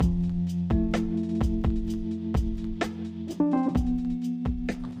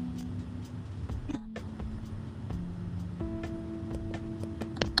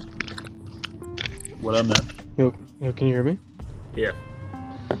What up, man? Can you hear me? Yeah.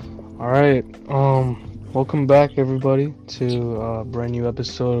 All right. Welcome back, everybody, to a brand new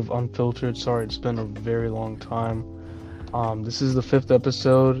episode of Unfiltered. Sorry, it's been a very long time. This is the fifth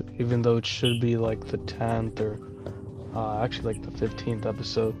episode, even though it should be like the 10th or actually like the 15th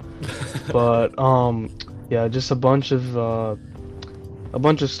episode. But yeah, just a bunch of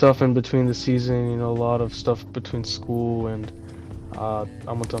stuff in between the season. You know, a lot of stuff between school and I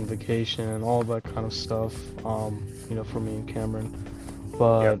went on vacation and all that kind of stuff. For me and Cameron.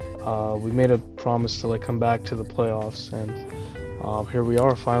 But Yep. we made a promise to like come back to the playoffs, and here we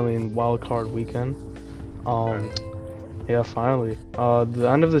are finally in wild card weekend. Um, Finally. yeah, finally. The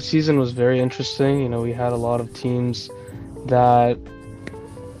end of the season was very interesting. You know, we had a lot of teams that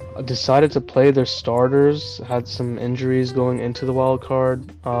decided to play their starters, had some injuries going into the wild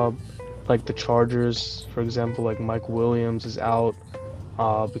card. Like the Chargers, for example, like Mike Williams is out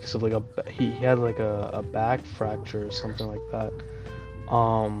because of like he had like a back fracture or something like that.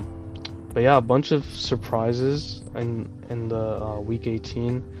 Um, but yeah, a bunch of surprises in the week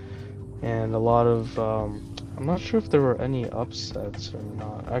 18, and a lot of I'm not sure if there were any upsets or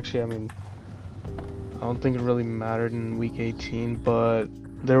not. Actually, I mean, I don't think it really mattered in week 18, but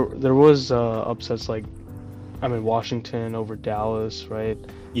there was upsets like I mean Washington over Dallas, right?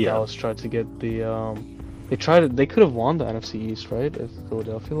 Yeah. Dallas tried to get they could have won the NFC East, right? If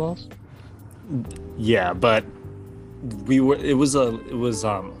Philadelphia lost. Yeah, but it was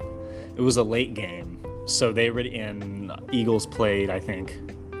a late game. So they already and Eagles played, I think.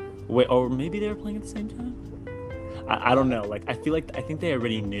 Wait, or maybe they were playing at the same time? I don't know. Like I think they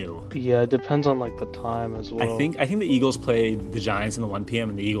already knew. Yeah, it depends on like the time as well. I think the Eagles played the Giants in the 1 p.m.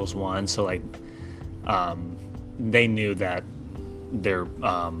 and the Eagles won, so like um they knew that their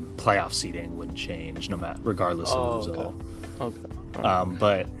playoff seeding wouldn't change no matter regardless of the Oh, okay. result. Okay. All right.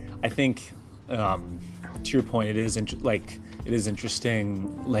 But I think, to your point, it is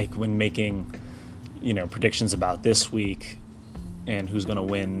interesting, like when making, predictions about this week and who's going to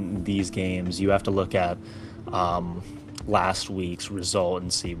win these games. You have to look at um, last week's result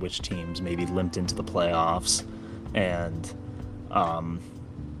and see which teams maybe limped into the playoffs, and um,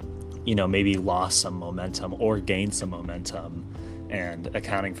 maybe lost some momentum or gained some momentum, and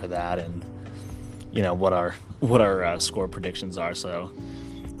accounting for that, and what our score predictions are. So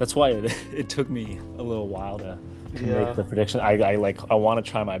that's why it took me a little while to make Yeah. the prediction. I want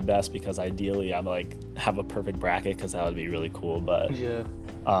to try my best because ideally I'm like have a perfect bracket because that would be really cool. But Yeah.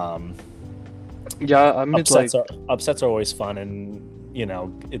 um, Yeah, I made like upsets are always fun, and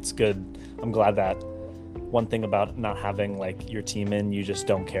it's good. I'm glad that one thing about not having like your team in, you just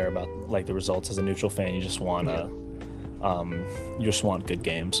don't care about like the results as a neutral fan. yeah. You just want good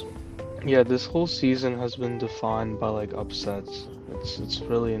games. Yeah, this whole season has been defined by like upsets. It's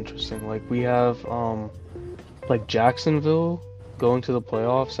really interesting. Like we have like Jacksonville going to the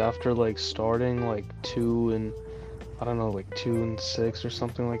playoffs after like starting like 2 and I don't know, like 2-6 or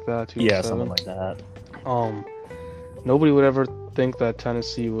something like that, two and Yeah, something seven. like that. Um Nobody would ever think that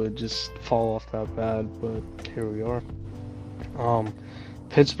Tennessee would just fall off that bad, but here we are. Um,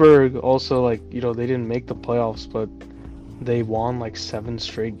 Pittsburgh also like, you know, they didn't make the playoffs, but they won like 7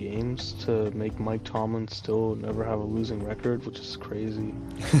 straight games to make Mike Tomlin still never have a losing record, which is crazy.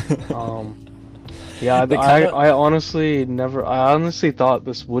 Um, yeah, They kind of, I honestly thought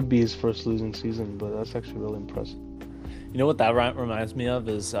this would be his first losing season, but that's actually really impressive. what that reminds me of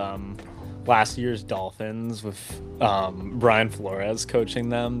is last year's Dolphins with Brian Flores coaching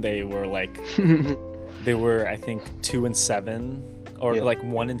them. They were I think 2-7 or Yeah, like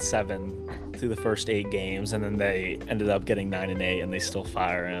 1-7 through the first 8 games, and then they ended up getting 9-8, and they still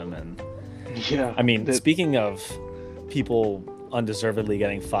fire him. And yeah, I mean, that speaking of people undeservedly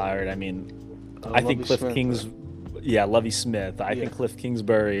getting fired, I mean, I think Lovey Smith, right? Yeah, Lovey Smith. I Yeah, think Cliff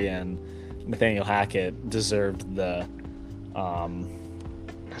Kingsbury and Nathaniel Hackett deserved um,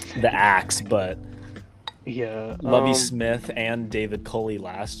 the axe, but yeah. Lovey Smith and David Culley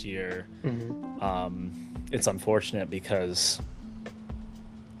last year, Mhm. it's unfortunate because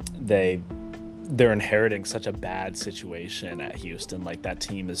they they're inheriting such a bad situation at Houston. Like that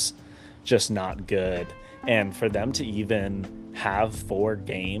team is just not good, and for them to even have 4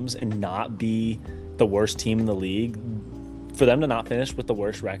 games and not be the worst team in the league, for them to not finish with the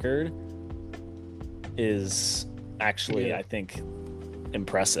worst record is actually, Yeah. I think,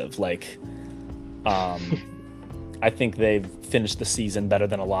 impressive. Like, um, I think they've finished the season better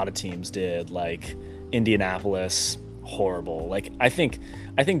than a lot of teams did. Like Indianapolis, horrible. Like I think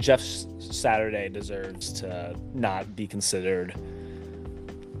Jeff Saturday deserves to not be considered.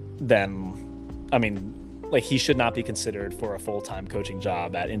 Then, I mean, like he should not be considered for a full time coaching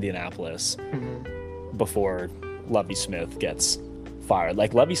job at Indianapolis. Mhm. before Lovie Smith gets fired.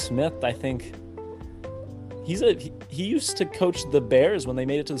 Like Lovie Smith, I think he used to coach the Bears when they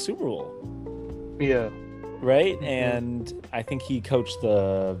made it to the Super Bowl, Yeah. right? Hmm. And I think he coached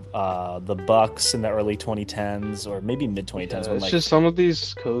the Bucks in the early 2010s or maybe mid 2010s Yeah, when it's like just some of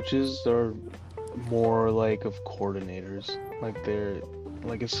these coaches are more like of coordinators. Like they're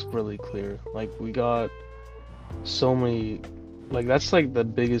like it's really clear. Like we got so many like that's like the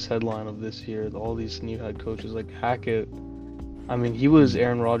biggest headline of this year. All these new head coaches like Hackett. I mean, he was Mhm.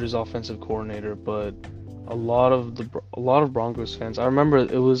 Aaron Rodgers' offensive coordinator, but a lot of Broncos fans. I remember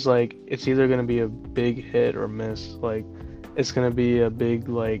it was like it's either gonna be a big hit or miss. Like it's gonna be a big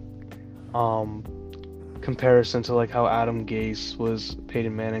like um comparison to like how Adam Gase was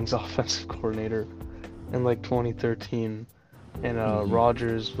Peyton Manning's offensive coordinator in like 2013, and Mhm.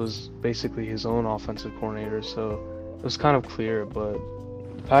 Rodgers was basically his own offensive coordinator. So it was kind of clear, but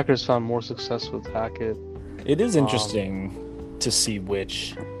the Packers found more success with Hackett. It is Um, interesting to see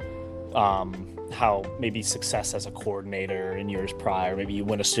how maybe success as a coordinator in years prior, maybe you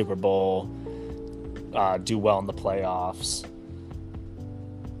win a Super Bowl, do well in the playoffs,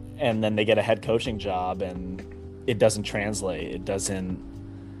 and then they get a head coaching job and it doesn't translate. It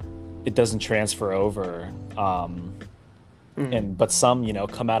doesn't transfer over. mm, And but some,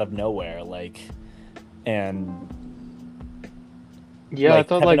 come out of nowhere, and yeah, I like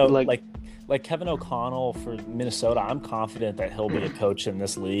thought Kevin like O like like Kevin O'Connell for Minnesota. I'm confident that he'll be a coach in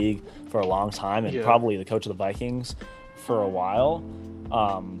this league for a long time and yeah, probably the coach of the Vikings for a while.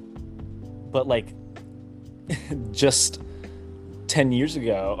 Um, but like just 10 years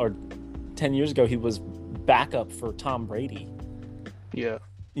ago or 10 years ago he was backup for Tom Brady, yeah,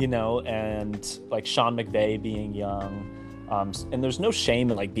 and like Sean McVay being young. And there's no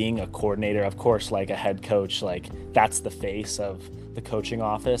shame in like being a coordinator. Of course, like a head coach, like that's the face of the coaching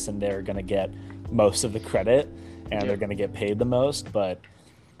office, and they're gonna get most of the credit, and yeah, they're gonna get paid the most. But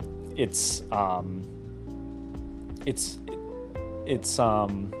it's it's it's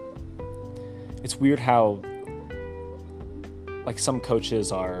it's weird how like some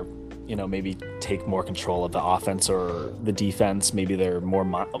coaches are, maybe take more control of the offense or the defense. Maybe they're more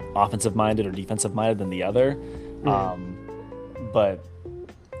offensive minded or defensive minded than the other. mm, Um, but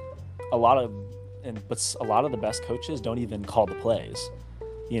a lot of a lot of the best coaches don't even call the plays.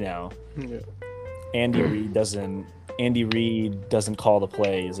 You know, yeah. Andy Reid doesn't call the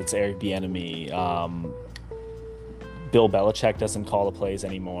plays. It's Eric Bieniemy. Bill Belichick doesn't call the plays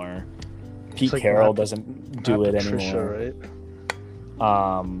anymore. It's Pete like Carroll doesn't Matt do it Patricia, anymore.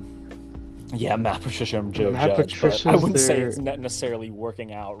 right? Um, yeah, Matt Patricia and Joe Matt Judge, but I Patricia's wouldn't say it's there. not necessarily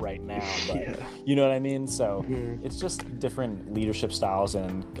working out right now, but Yeah. you know what I mean? So Mhm. it's just different leadership styles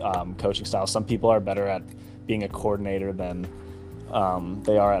and coaching styles. Some people are better at being a coordinator than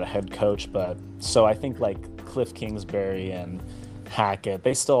they are at a head coach, but so I think like Cliff Kingsbury and Hackett,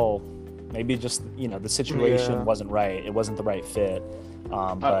 they still maybe just, the situation Yeah. wasn't right. It wasn't the right fit,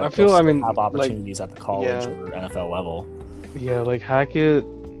 I but they'll feel I still have mean like opportunities at the college yeah, or NFL level. yeah, like Hackett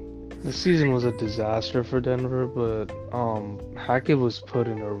the season was a disaster for Denver, but Hackett was put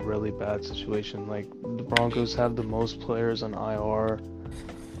in a really bad situation. Like the Broncos have the most players on IR.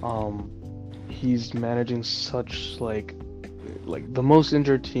 Um he's managing such like the most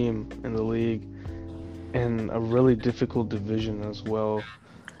injured team in the league in a really difficult division as well.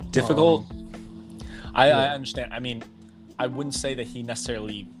 Difficult. Um I yeah, understand. I mean, I wouldn't say that he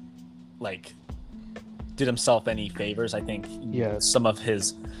necessarily like did himself any favors. I think yeah, some of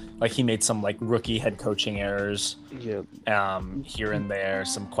his like he made some like rookie head coaching errors yeah. here and there,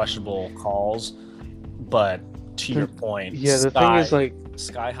 some questionable calls. But to your The, point, yeah, the thing is like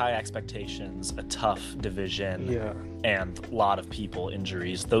sky high expectations, a tough division, yeah. and a lot of people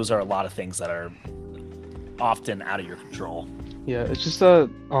injuries. Those are a lot of things that are often out of your control. Yeah, it's just that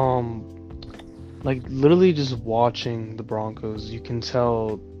like literally just watching the Broncos, you can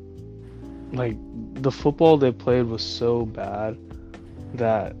tell like the football they played was so bad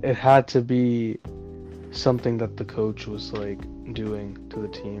that it had to be something that the coach was like doing to the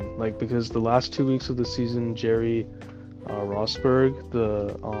team. Like because the last 2 weeks of the season, Jerry Rosberg,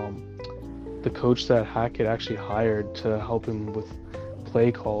 the coach that Hackett actually hired to help him with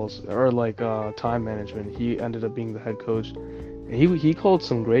play calls or like time management, he ended up being the head coach. And he called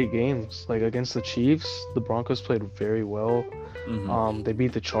some great games. Like against the Chiefs, the Broncos played very well. Hmm. They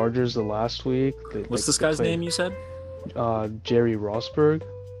beat the Chargers the last week. What's this They guy's played name? You said? Jerry Rosberg.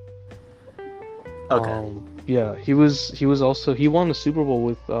 Okay. Yeah, he was also he won the Super Bowl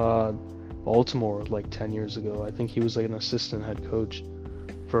with Baltimore like 10 years ago. I think he was like an assistant head coach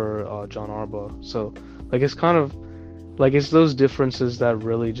for John Harbaugh. So like it's kind of like it's those differences that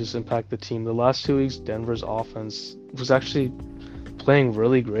really just impact the team. The last 2 weeks, Denver's offense was actually playing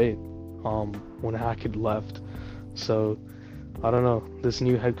really great when Hackett left. So I don't know. This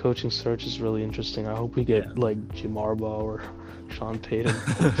new head coaching search is really interesting. I hope we Yeah. get like Jim Harbaugh or Sean Payton.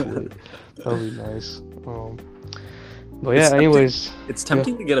 Hopefully, that would be nice. But It's yeah, tempting, anyways, it's yeah,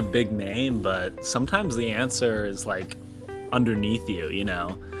 tempting to get a big name, but sometimes the answer is like underneath you, you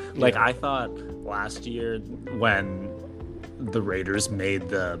know? Like yeah, I thought last year when the Raiders made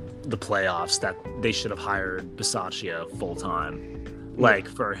the playoffs that they should have hired Bisaccia full time. yeah, Like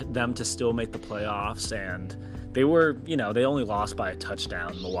for them to still make the playoffs, and they were, you know, they only lost by a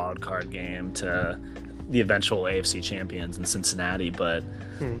touchdown in the wild card game to the eventual AFC champions in Cincinnati, but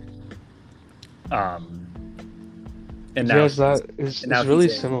hmm. um and now Yes, that is and now is really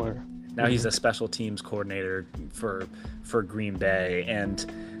he's a similar. now he's Hmm. a special teams coordinator for Green Bay. And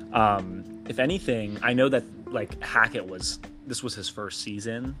if anything, I know that like Hackett this was his first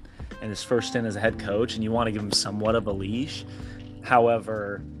season and his first stint as a head coach, and you want to give him somewhat of a leash.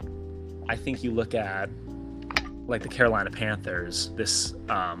 However, I think you look at like the Carolina Panthers this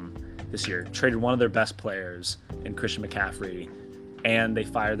year traded one of their best players in Christian McCaffrey, and they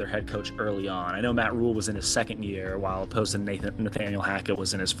fired their head coach early on. I know Matt Rule was in his second year, while opposed to Nathaniel Hackett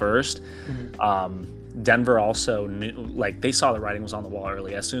was in his first. Hmm. Denver also knew, like they saw the writing was on the wall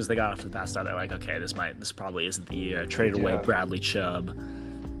early. As soon as they got off to the fast start, they're like, okay, this probably isn't the year. Traded away Yeah. Bradley Chubb.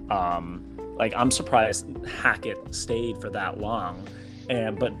 Like I'm surprised Hackett stayed for that long.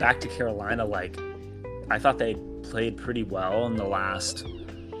 But back to Carolina, like I thought they played pretty well in the last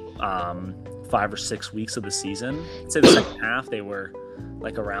 5 or 6 weeks of the season. I'd say the second half they were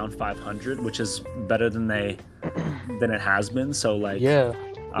like around 500, which is better than it has been. So like Yeah,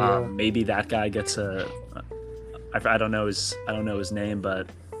 yeah. maybe that guy gets I don't know his name, but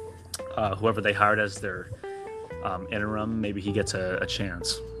whoever they hired as their interim, maybe he gets a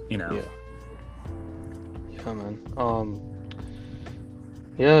chance. You know. Yeah. Yeah, man.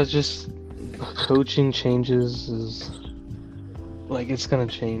 Yeah, it's just coaching changes is like it's gonna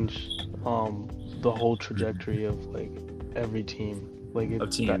change the whole trajectory of like every team. Like Of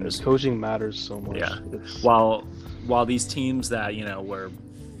teams. coaching matters so much. Yeah. It's, While these teams that you know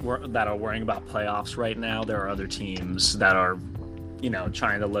that are worrying about playoffs right now, there are other teams that are, you know,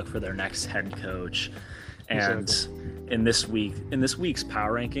 trying to look for their next head coach. And Exactly. in this week's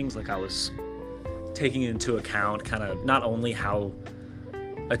power rankings, like I was taking into account kind of not only how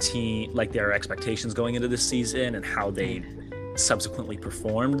a team like their expectations going into this season and how they subsequently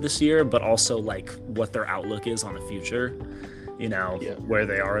performed this year, but also like what their outlook is on the future. You know, Yeah. where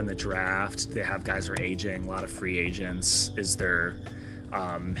they are in the draft. They have guys are aging, a lot of free agents. Is their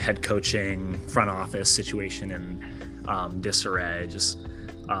head coaching, front office situation in disarray? Just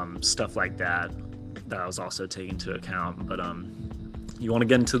stuff like that I was also taking into account. But you want to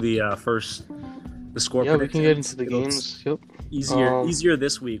get into the score Yeah, we can get into predictions? the It looks games. Yep. easier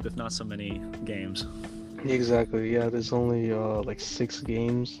this week with not so many games. Exactly. Yeah, there's only like 6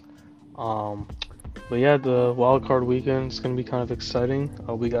 games. But yeah, the wild card weekend is gonna be kind of exciting.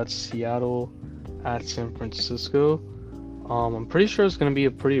 We got Seattle at San Francisco. I'm pretty sure it's gonna be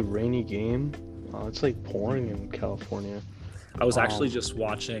a pretty rainy game. It's like pouring in California. I was actually Um, just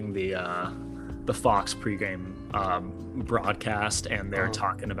watching the Fox pregame broadcast, and they're Uh-huh.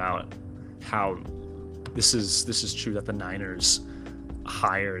 talking about how this is true that the Niners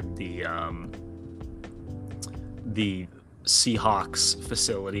hired the Seahawks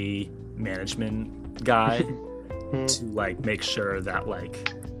facility management guy to like make sure that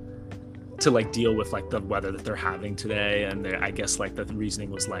like to like deal with like the weather that they're having today. And I guess like the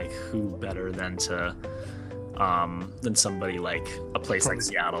reasoning was like, who better than somebody like a place like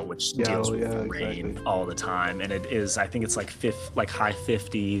Seattle, which deals Seattle, with yeah, rain exactly. all the time. And it is, I think it's like high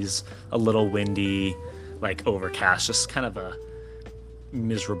 50s, a little windy, like overcast, just kind of a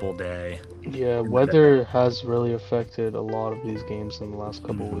miserable day. Yeah, weather has really affected a lot of these games in the last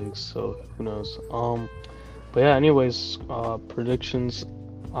couple weeks, so who knows. But yeah, anyways, predictions.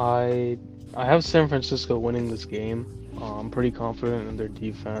 I have San Francisco winning this game. I'm pretty confident in their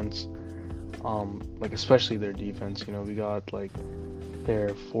defense. Like especially their defense. You know, we got like their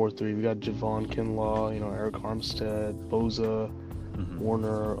 4-3. We got Javon Kinlaw, you know, Eric Armstead, Boza,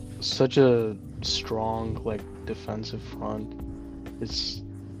 Warner. Such a strong like defensive front. It's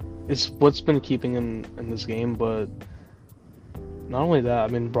what's been keeping him in this game, but not only that, I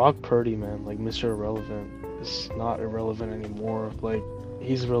mean Brock Purdy, man, like Mr. Irrelevant, is not irrelevant anymore. Like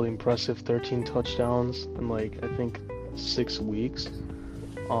he's really impressive, 13 touchdowns in like I think 6 weeks,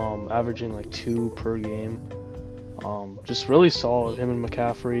 averaging like 2 per game. Just really solid, him and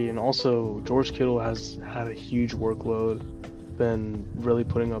McCaffrey, and also George Kittle has had a huge workload, been really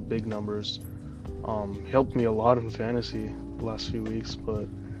putting up big numbers. Helped me a lot in fantasy the last few weeks, but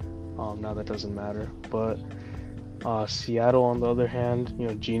now that doesn't matter. But Seattle, on the other hand,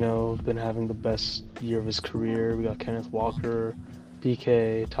 Geno been having the best year of his career. We got Kenneth Walker,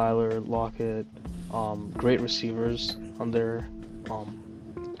 DK, Tyler Lockett, great receivers on their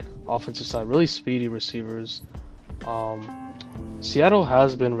um, offensive side, really speedy receivers. Seattle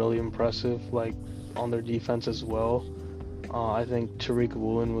has been really impressive, like on their defense as well. I think Tariq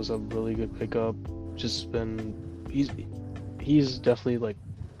Woolen was a really good pickup. Just been he's definitely like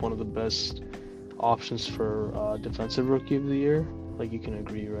one of the best options for defensive rookie of the year. Like you can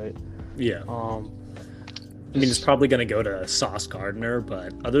agree, right? Yeah. I mean, it's Just probably going to go to Sauce Gardner,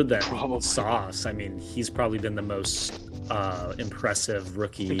 but other than probably Sauce, I mean, he's probably been the most impressive in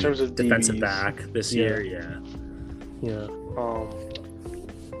rookie terms of defensive DBs. back this Yeah, year. Yeah. yeah.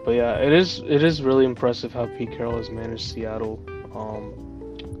 But yeah, it is really impressive how Pete Carroll has managed Seattle.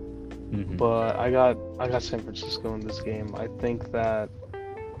 Hmm. But I got San Francisco in this game. I think that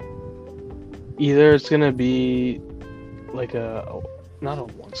either it's gonna be like not a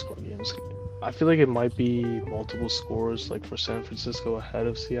one score game. I feel like it might be multiple scores like for San Francisco ahead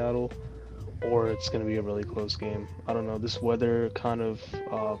of Seattle, or it's gonna be a really close game. I don't know. This weather kind of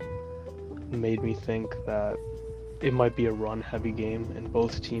made me think that it might be a run heavy game, and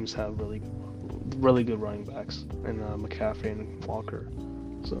both teams have really good running backs in McCaffrey and Walker.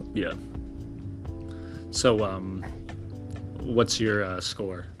 So Yeah. So, what's your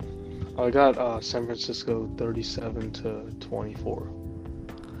score? I got San Francisco 37-24.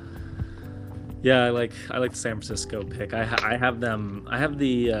 Yeah, I like the San Francisco pick. I have them. I have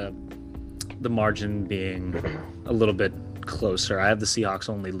the margin being a little bit closer. I have the Seahawks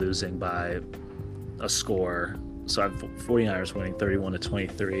only losing by a score. So I have 49ers winning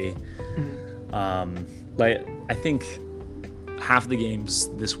 31-23. Like I think half the games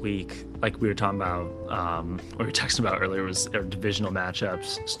this week, like we were talking about, or we were texting about earlier, was our divisional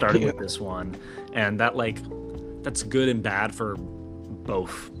matchups, starting Yeah. with this one, and that's good and bad for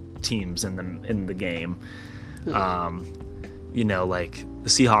both teams in the game. Um, like the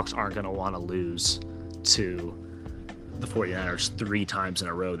Seahawks aren't going to want to lose to the 49ers 3 times in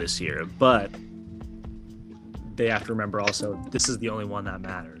a row this year, but they have to remember also this is the only one that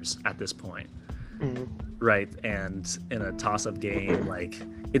matters at this point, Mhm. right? And in a toss-up game, like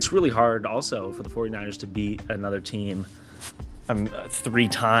it's really hard also for the 49ers to beat another team 3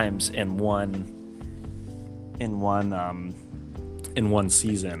 times in one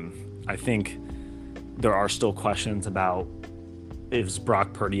season. I think there are still questions about, is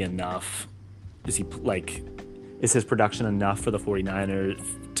Brock Purdy enough? Is his production enough for the 49ers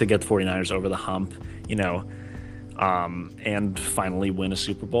to get the 49ers over the hump, and finally win a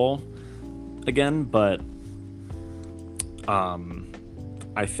Super Bowl again? But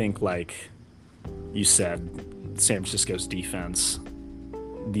I think, like you said, San Francisco's defense,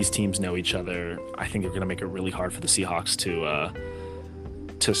 these teams know each other. I think they're going to make it really hard for the Seahawks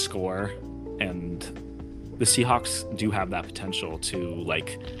to score, and the Seahawks do have that potential to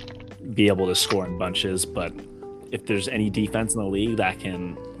like be able to score in bunches. But if there's any defense in the league that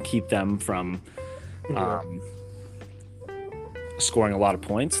can keep them from Yeah. scoring a lot of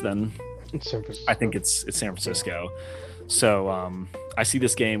points, then It's San I think Francisco. it's San Francisco. So I see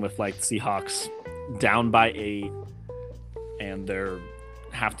this game with like the Seahawks down by 8, and they're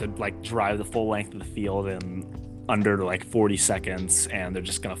have to like drive the full length of the field in under like 40 seconds, and they're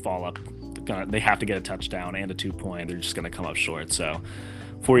just gonna fall up. They have to get a touchdown and a 2-point. They're just gonna come up short. So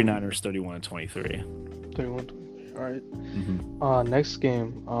 49ers 31-23. 31. All right. Mm-hmm. Next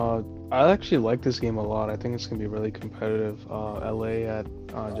game. I actually like this game a lot. I think it's gonna be really competitive. LA at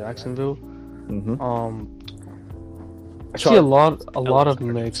Jacksonville. Mm-hmm. I see a lot of Chargers, of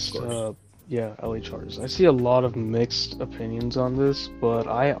mixed. course. Yeah, LA Chargers. I see a lot of mixed opinions on this, but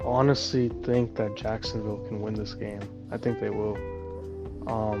I honestly think that Jacksonville can win this game. I think they will.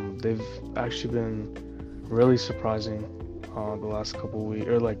 They've actually been really surprising the last couple weeks,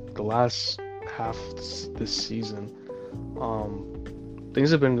 or like the last half this season.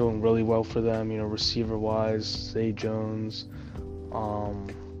 Things have been going really well for them, receiver wise. Zay Jones.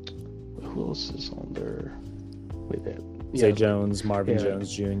 Who else is on there? Wait, Zay yeah, Jones, Marvin yeah.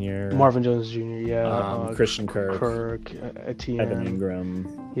 Jones Jr., Marvin Jones Jr. Yeah, Christian Kirk, Kirk, Evan Etienne.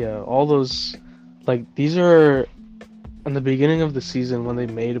 Ingram. Yeah, all those. Like these are in the beginning of the season when they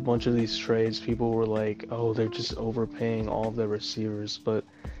made a bunch of these trades. People were like, "Oh, they're just overpaying all of their receivers," but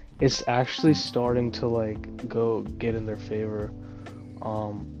it's actually starting to like go get in their favor.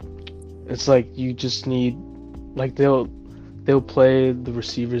 It's like you just need like they'll play the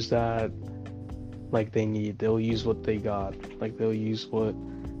receivers that like they need. They'll use what they got. Like they'll use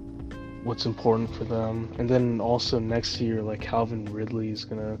what's important for them. And then also next year, like Calvin Ridley is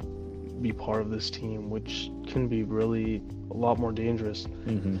gonna be part of this team, which can be really a lot more dangerous.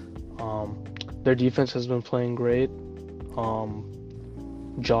 Um, their defense has been playing great. Um,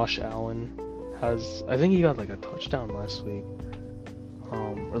 Josh Allen I think he got like a touchdown last week,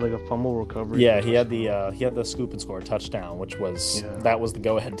 or like a fumble recovery. Yeah, he had the scoop and score touchdown, which was that was the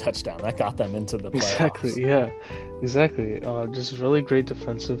go-ahead touchdown that got them into the playoffs. Exactly, yeah, exactly. Just really great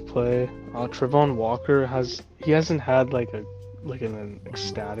defensive play. Trevon Walker hasn't had like an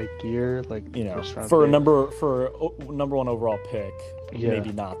ecstatic year, like for a number one overall pick. Yeah.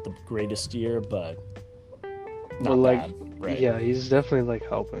 Maybe not the greatest year, but not like bad, right? Yeah, he's definitely like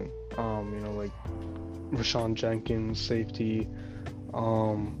helping. Like Rashawn Jenkins, safety,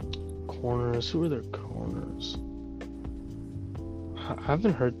 corners. Who are their corners? I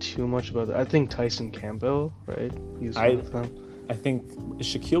haven't heard too much about that. I think Tyson Campbell, right? He's one of them. I think is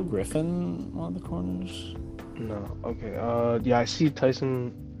Shaquille Griffin one of the corners? No. Okay. Yeah, I see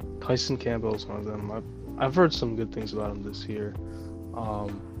Tyson Campbell is one of them. I've heard some good things about him this year.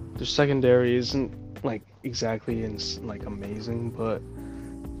 Their secondary isn't like exactly like amazing, but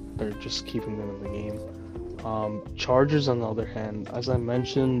they're just keeping them in the game. Chargers, on the other hand, as I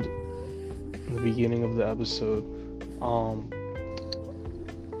mentioned in the beginning of the episode,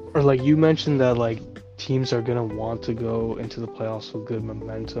 or like you mentioned that like teams are gonna want to go into the playoffs with good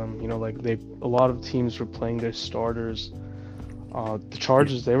momentum. Like a lot of teams were playing their starters. The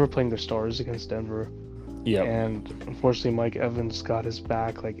Chargers, they were playing their starters against Denver. Yeah. And unfortunately, Mike Evans got his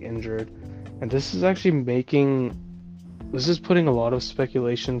back like injured, and this is actually putting a lot of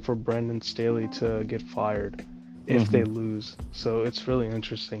speculation for Brandon Staley to get fired if they lose. So it's really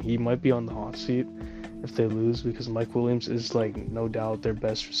interesting. He might be on the hot seat if they lose, because Mike Williams is like no doubt their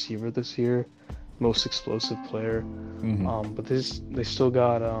best receiver this year, most explosive player. But they still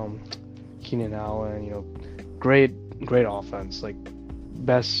got Keenan Allen, great offense, like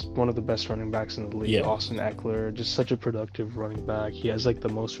one of the best running backs in the league. Yeah. Austin Eckler, just such a productive running back. He has like the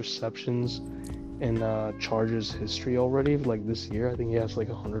most receptions in Chargers history already. Like this year, I think he has like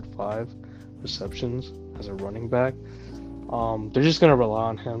 105 receptions as a running back. They're just gonna rely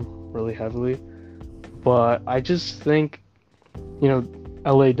on him really heavily. But I just think,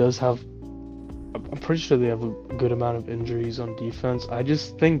 LA does have. I'm pretty sure they have a good amount of injuries on defense. I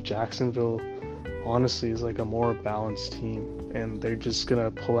just think Jacksonville, honestly, is like a more balanced team, and they're just gonna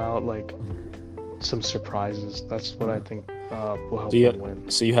pull out like some surprises. That's what I think will help them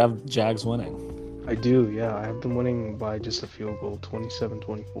win. So you have Jags winning? I do, yeah. I have them winning by just a field goal,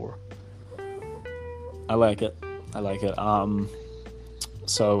 27-24. I like it.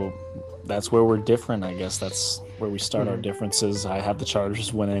 So that's where we're different, I guess. That's where we start our differences. I have the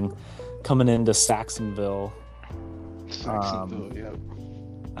Chargers winning, coming into Saxonville. Yeah.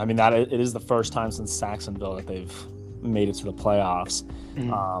 I mean, it is the first time since Saxonville that they've made it to the playoffs.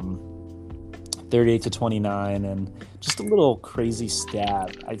 38-29, and just a little crazy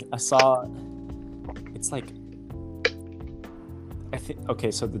stat. I saw. It's like,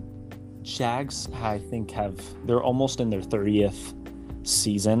 so the Jags, I think, they're almost in their 30th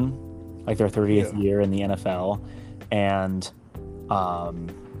season, like their 30th year in the NFL, and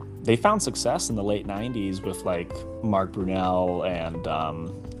they found success in the late 90s with like Mark Brunell and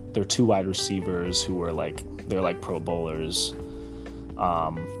their two wide receivers who were they're like Pro Bowlers,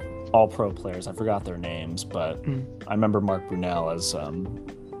 all pro players. I forgot their names, but I remember Mark Brunell as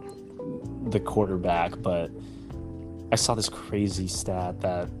the quarterback. But I saw this crazy stat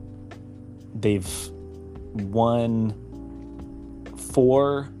that they've won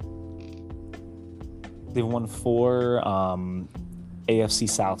four AFC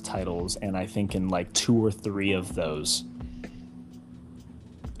South titles, and I think in like 2 or 3 of those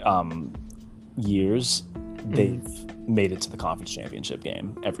years they've made it to the conference championship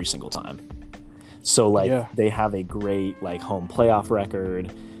game every single time. So they have a great like home playoff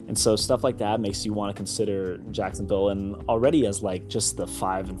record, and so stuff like that makes you want to consider Jacksonville. And already as like just the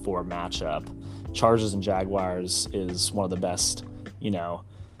 5-4 matchup, Chargers and Jaguars is one of the best,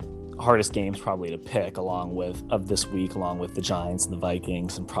 hardest games probably to pick of this week, along with the Giants and the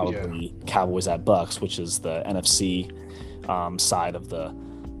Vikings, and probably Cowboys at Bucks, which is the NFC side of the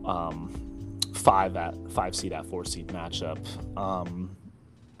 5 seed at 4 seed matchup.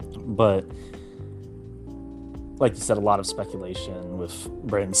 But like you said, a lot of speculation with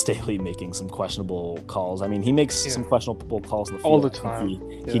Brandon Staley making some questionable calls. I mean, he makes some questionable calls in the field. All the time.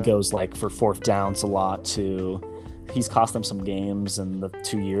 He goes like for 4th downs a lot too. he's cost them some games in the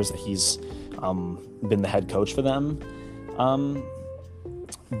 2 years that he's been the head coach for them. Um,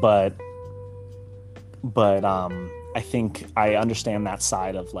 but I think I understand that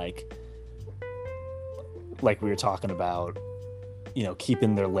side of like we were talking about,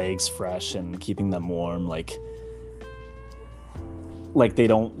 keeping their legs fresh and keeping them warm, like they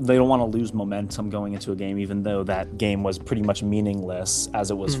don't want to lose momentum going into a game, even though that game was pretty much meaningless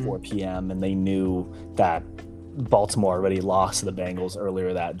as it was 4 p.m. and they knew that Baltimore already lost to the Bengals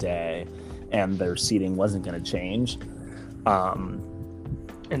earlier that day and their seeding wasn't going to change.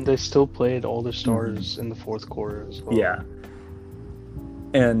 And they still played all their starters in the fourth quarter as well. Yeah.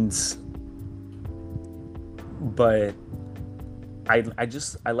 But I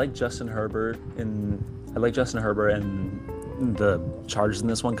like Justin Herbert and the Chargers in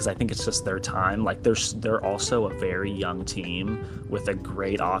this one because I think it's just their time. Like they're also a very young team with a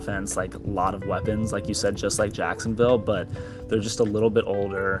great offense, like a lot of weapons, like you said, just like Jacksonville, but they're just a little bit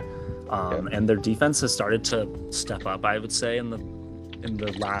older, and their defense has started to step up, I would say, in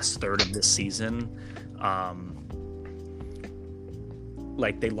the last third of this season.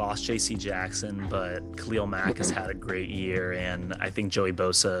 Like they lost J.C. Jackson, but Khalil Mack has had a great year, and I think Joey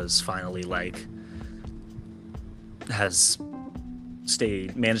Bosa is finally has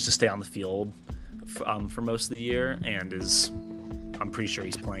managed to stay on the field for most of the year, and I'm pretty sure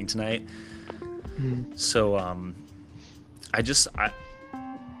he's playing tonight. So I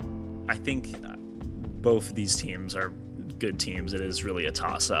think both of these teams are good teams. It is really a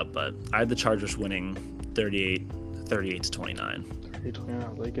toss-up, but I had the Chargers winning 38-29. I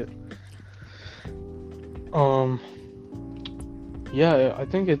like it. Yeah, I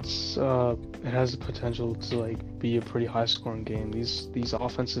think it has the potential to be a pretty high scoring game. These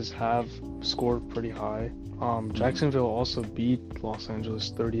offenses have scored pretty high. Jacksonville also beat Los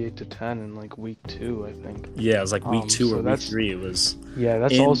Angeles 38-10 in week 2, I think. Yeah, it was week 2 so or week 3. It was. Yeah,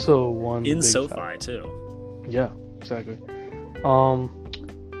 that's also one in big SoFi too. Yeah, exactly.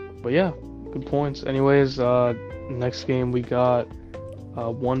 But yeah, good points. Anyways, next game we got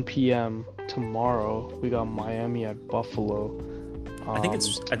 1 p.m. tomorrow. We got Miami at Buffalo. I think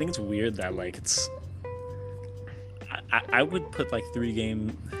it's weird that it's. I would put 3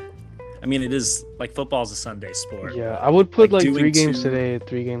 game. I mean, it is football's a Sunday sport. Yeah, I would put 3 games 2... today,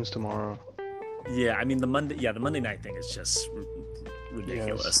 3 games tomorrow. Yeah, I mean the Monday night thing is just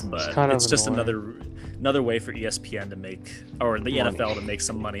ridiculous, but it's just annoying. another way for ESPN to make, or the Money. NFL to make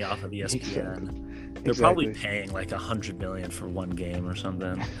some money off of ESPN. Exactly. They're probably paying $100 million for one game or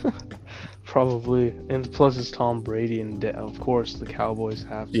something. Probably, and plus it's Tom Brady, and of course the Cowboys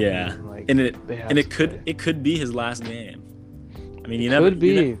have to. Yeah, and it could be his last game. I mean, you never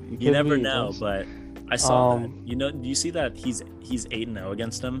know, but I saw that. Do you see that he's 8-0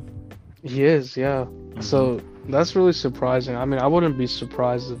 against him? He is, yeah. Mm-hmm. So that's really surprising. I mean, I wouldn't be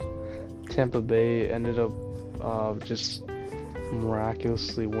surprised if Tampa Bay ended up just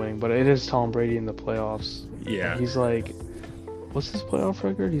miraculously winning, but it is Tom Brady in the playoffs. Yeah. He's what's his playoff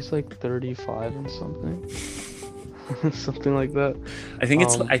record? He's 35 and something. Something like that. I think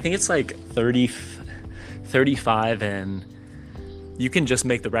it's 30, 35, and you can just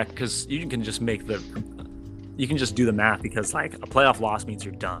make the record because you can just do the math because a playoff loss means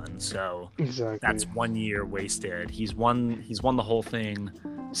you're done. So exactly. That's 1 year wasted. He's won the whole thing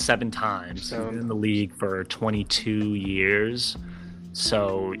 7 times. He's been in the league for 22 years.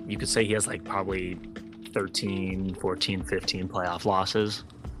 So you could say he has probably 13, 14, 15 playoff losses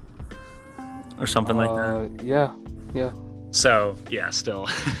or something like that. Yeah. So, yeah, still.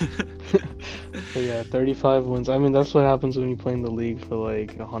 So yeah, 35 wins. I mean, that's what happens when you play in the league for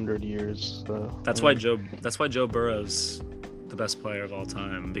 100 years. So, that's why Joe Burrow's the best player of all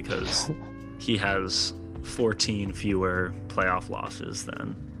time, because he has 14 fewer playoff losses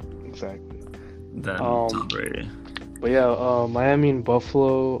than Tom Brady. But yeah, Miami and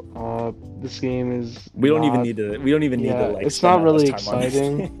Buffalo. This game is. We don't even need to. It's not really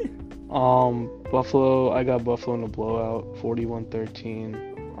exciting. Buffalo. I got Buffalo in a blowout, 41-13.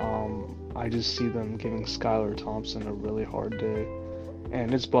 I just see them giving Skylar Thompson a really hard day,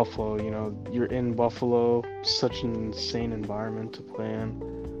 and it's Buffalo. You're in Buffalo, such an insane environment to play in.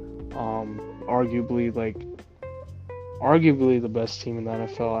 Arguably the best team in the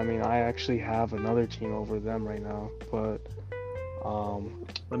NFL. I mean, I actually have another team over them right now, but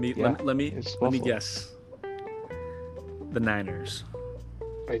let me guess. The Niners.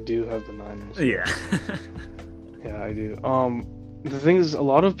 I do have the Niners. Yeah. Yeah, I do. The thing is, a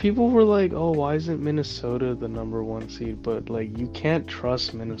lot of people were like, "Oh, why isn't Minnesota the number 1 seed?" But you can't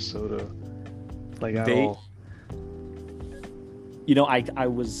trust Minnesota, at all. I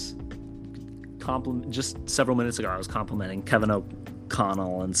was just several minutes ago, I was complimenting Kevin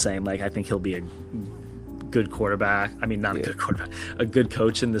O'Connell and saying like I think he'll be a good quarterback. I mean, not a good quarterback, a good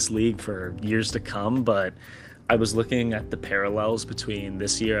coach in this league for years to come. But I was looking at the parallels between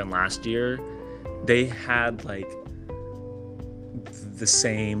this year and last year. They had like the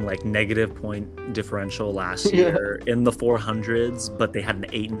same like negative point differential last year in the 400s, but they had an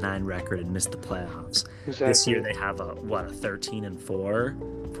 8-9 record and missed the playoffs. Exactly. This year they have a 13-4,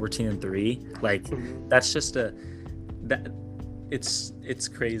 14-3. Like that's just it's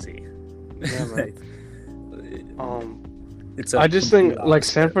crazy. Yeah, man. I just think like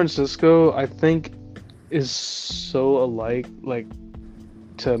San Francisco, I think is so alike like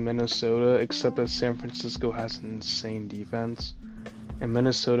to Minnesota, except that San Francisco has an insane defense. And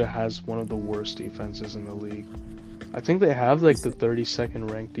Minnesota has one of the worst defenses in the league. I think they have like the 32nd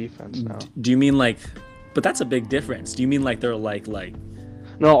ranked defense now. Do you mean like? But that's a big difference. Do you mean like they're like?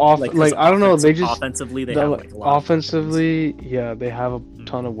 No, like I don't know. They just offensively they have like a lot offensively, yeah, they have a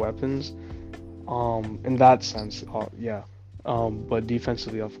ton of weapons. In that sense, yeah. But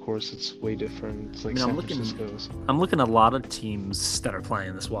defensively, of course, it's way different. It's like San Francisco's. I'm looking at a lot of teams that are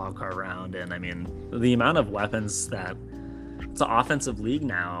playing this wild card round, and I mean the amount of weapons that. It's an offensive league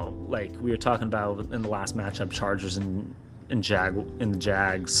now. Like we were talking about in the last matchup, Chargers and the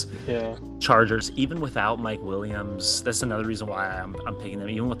Jags. Yeah. Chargers, even without Mike Williams, that's another reason why I'm picking them.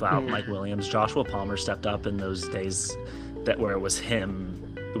 Even without Mike Williams, Joshua Palmer stepped up in those days where it was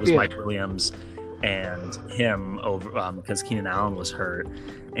him. It was Mike Williams and him over because Keenan Allen was hurt,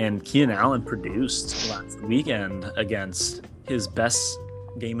 and Keenan Allen produced last weekend against his best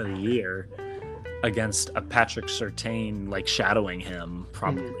game of the year. Against a Patrick Surtain, like shadowing him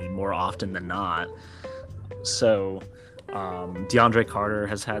probably more often than not. So DeAndre Carter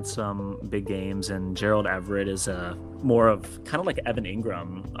has had some big games, and Gerald Everett is more of kind of like Evan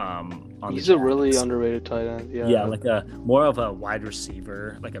Ingram. He's a really underrated tight end. Yeah, like more of a wide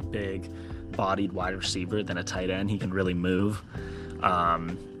receiver, like a big bodied wide receiver than a tight end. He can really move.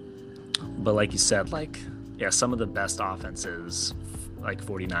 But like you said, like some of the best offenses. Like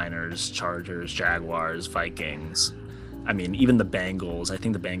 49ers, Chargers, Jaguars, Vikings. I mean, even the Bengals. I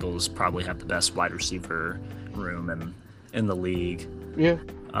think the Bengals probably have the best wide receiver room in the league. Yeah.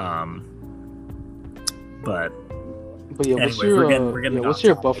 But yeah, anyway, what's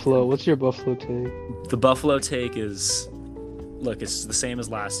your Buffalo? What's your Buffalo take? The Buffalo take is, look, it's the same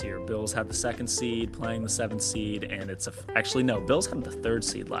as last year. Bills had the 2nd seed playing the 7th seed, and Bills had the 3rd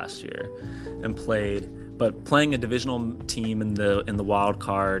seed last year and played. But playing a divisional team in the wild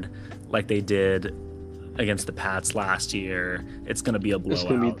card like they did against the Pats last year, it's going to be a blowout. It's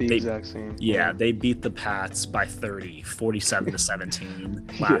going to be the exact same. Yeah, they beat the Pats by 30,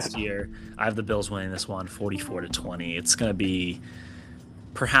 47-17 last year. I have the Bills winning this one, 44-20. It's going to be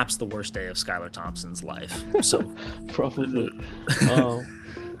perhaps the worst day of Skylar Thompson's life. So probably.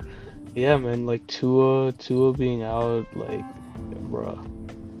 Yeah, man, like Tua being out, like, bruh,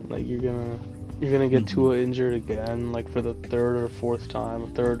 like you're gonna get Tua injured again, like for the 3rd or 4th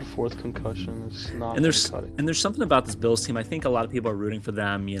time, 3rd or 4th concussion. It's not. And there's something about this Bills team. I think a lot of people are rooting for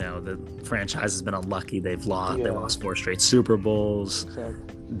them. You know, the franchise has been unlucky. They've lost. They lost 4 straight Super Bowls. Exactly.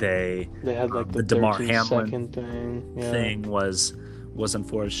 They had like the Damar Hamlin thing was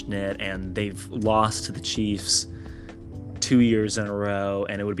unfortunate, and they've lost to the Chiefs 2 years in a row,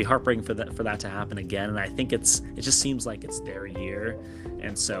 and it would be heartbreaking for that to happen again. And I think it just seems like it's their year.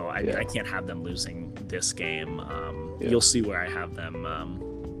 And so I can't have them losing this game. You'll see where I have them.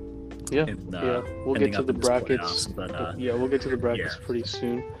 We'll get to the brackets. But, we'll get to the brackets pretty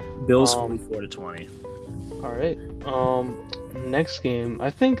soon. Bills 44-20. All right. Next game.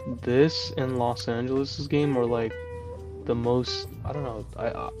 I think this and Los Angeles' game are like the most. I don't know.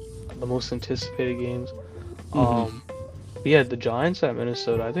 The most anticipated games. The Giants at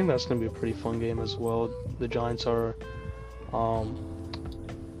Minnesota. I think that's gonna be a pretty fun game as well. The Giants are.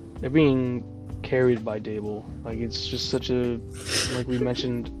 They're being carried by Dable. Like it's just such a, like we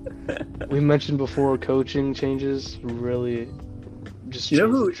mentioned before, coaching changes really just change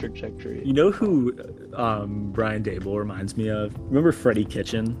the trajectory. You know who Brian Dable reminds me of? Remember Freddie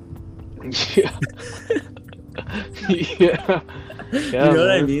Kitchen? Yeah. Yeah. You know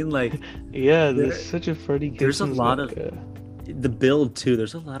what I mean? Like, there's such a Freddie Kitchen. There's a lot of the build too.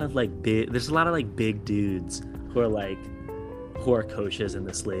 There's a lot of big dudes who are coaches in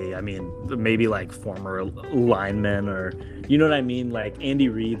this league. I mean, maybe like former linemen, or you know what I mean? Like Andy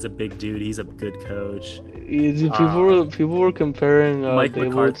Reid's a big dude. He's a good coach. People were comparing Mike Dable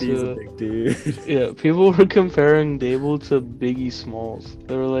McCarthy is a to big dude. yeah, people were comparing Dable to Biggie Smalls.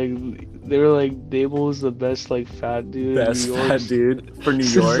 They were like Dable is the best like fat dude in New Best York fat dude for New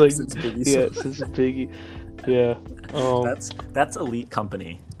since York like since Biggie yeah, Smalls. since Biggie. Yeah. That's elite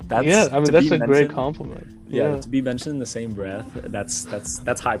company. Yeah, That's I mean to be that's a great mentioned. compliment. Yeah, Yeah. to be mentioned in the same breath.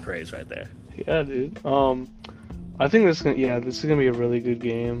 That's high praise right there. Yeah, dude. I think this is gonna be a really good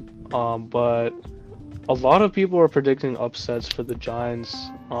game. But a lot of people are predicting upsets for the Giants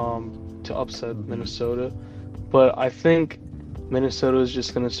to upset Mhm. Minnesota. But I think Minnesota is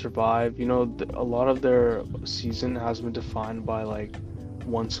just gonna survive. You know, a lot of their season has been defined by like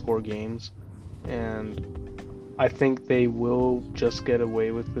one score games, and I think they will just get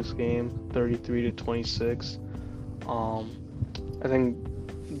away with this game, 33 to 26. Um, I think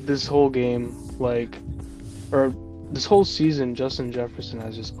this whole game, or this whole season, Justin Jefferson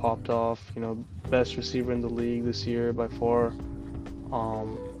has just popped off. You know, best receiver in the league this year by far.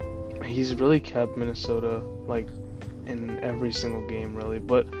 Um, he's really kept Minnesota like in every single game, really.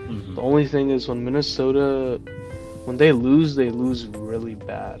 But the Mhm. only thing is when they lose really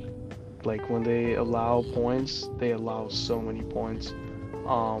bad. Like when they allow points, they allow so many points.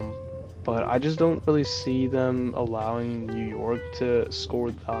 Um, but I just don't really see them allowing New York to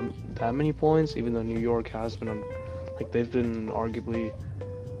score that many points, even though New York has been like they've been arguably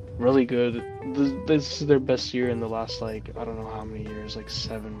really good. This is their best year in the last like I don't know how many years, like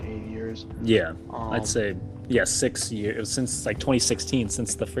 7, 8 years. Yeah, I'd Um, say yeah, 6 years since like 2016,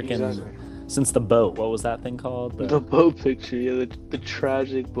 since the freaking exactly. since the boat. What was that thing called? The boat picture, yeah, the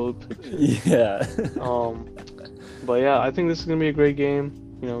tragic boat picture. Yeah. Um, but yeah, I think this is gonna be a great game.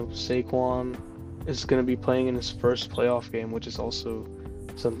 You know, Saquon is gonna be playing in his first playoff game, which is also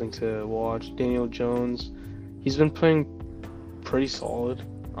something to watch. Daniel Jones, he's been playing pretty solid.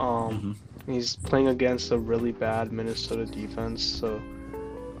 Um, hmm he's playing against a really bad Minnesota defense, so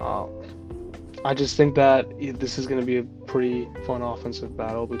uh, I just think that this is gonna be a pretty fun offensive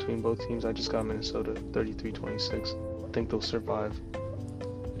battle between both teams. I just got Minnesota 33-26. I think they'll survive.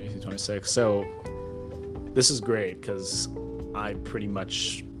 26. So this is great because I pretty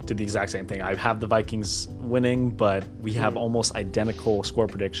much did the exact same thing. I have the Vikings winning, but we have Mm, almost identical score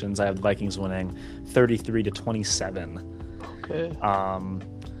predictions. I have the Vikings winning 33 to 27. okay. Um,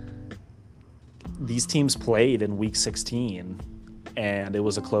 these teams played in week 16 and it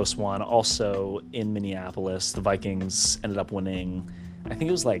was a close one. Also in Minneapolis, the Vikings ended up winning, I think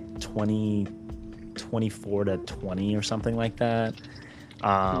it was like 24 to 20 or something like that. Mm,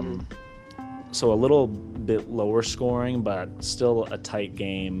 Um, so a little bit lower scoring, but still a tight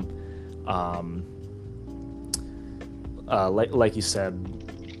game. Um, like you said,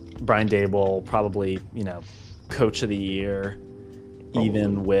 Brian Dable probably coach of the year, probably.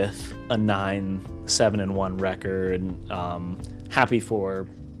 even with a 9-7-1 record. Happy for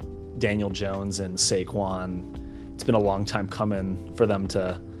Daniel Jones and Saquon. It's been a long time coming for them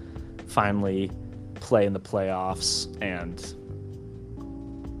to finally play in the playoffs and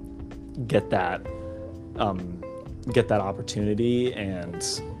get that um, get that opportunity. And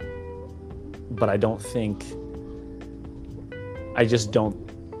but I just don't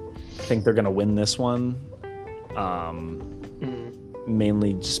think they're gonna win this one. Um, Mm,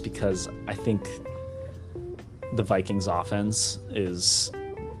 Mainly just because I think the Vikings offense is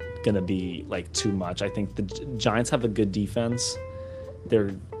gonna be like too much. I think the Giants have a good defense.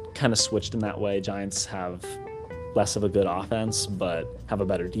 They're kind of switched in that way. Giants have less of a good offense, but have a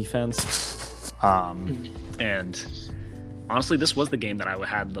better defense. mm. And honestly, this was the game that I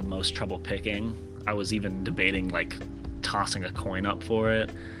had the most trouble picking. I was even debating like tossing a coin up for it.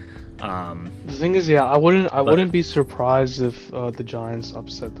 Um, The thing is, yeah, I but wouldn't be surprised if the Giants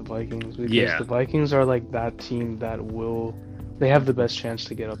upset the Vikings because yeah, the Vikings are like that team that they have the best chance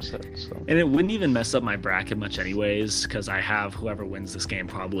to get upset. So and it wouldn't even mess up my bracket much, anyways, because I have whoever wins this game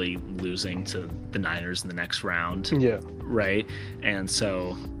probably losing to the Niners in the next round, yeah, right? And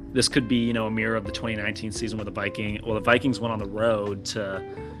so this could be, a mirror of the 2019 season where the Vikings went on the road to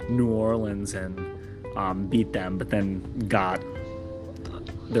New Orleans and beat them, but then got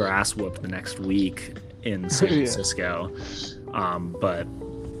their ass whooped the next week in San yeah, Francisco. But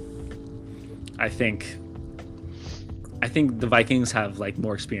I think the Vikings have like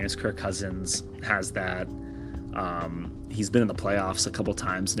more experience. Kirk Cousins has that. He's been in the playoffs a couple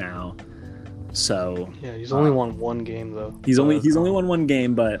times now, so yeah. He's only um, won one game though, he's but only won one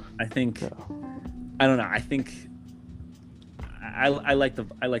game. But I think yeah, I don't know. I think I like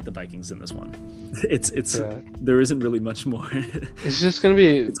the Vikings in this one. It's yeah. there isn't really much more. It's just gonna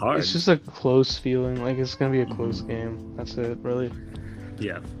be It's it's hard. just a close feeling. Like it's gonna be a close hmm game. That's it, really.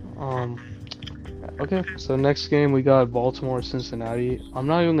 Yeah. Um, Okay, so next game we got Baltimore Cincinnati. I'm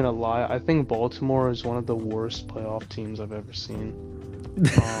not even gonna lie, I think Baltimore is one of the worst playoff teams I've ever seen.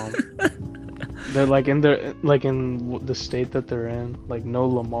 Um, they're the state that they're in, like no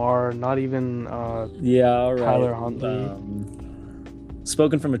Lamar, not even Yeah, all right. Tyler Huntley.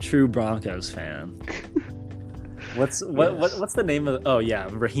 Spoken from a true Broncos fan. What's the name of? Oh yeah,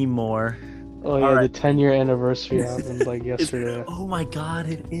 Raheem Moore. Oh yeah, All the right. 10-year anniversary happened like yesterday. Oh my God,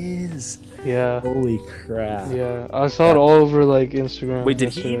 it is. Yeah, Holy crap. yeah, I saw it all over like Instagram Wait, did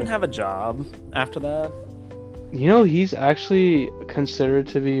he yesterday. even have a job after that? You know, he's actually considered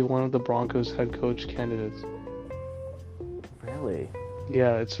to be one of the Broncos head coach candidates. Really?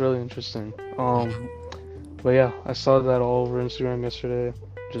 Yeah, it's really interesting. But yeah, I saw that all over Instagram yesterday.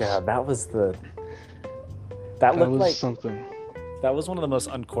 Yeah, Just that was the. that Looked was like something. that was one of the most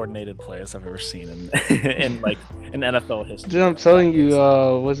uncoordinated plays I've ever seen in like in NFL history. Dude, I'm telling you,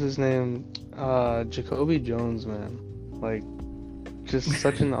 what's his name? Jacoby Jones, man. Like, just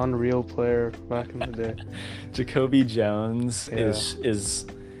such an unreal player back in the day. Jacoby Jones Yeah. is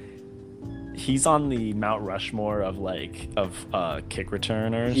he's on the Mount Rushmore of kick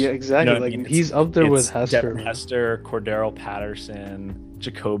returners. Yeah, exactly. You know what I Like, mean? he's up there with It's Hester, Devin man. Hester, Cordero Patterson,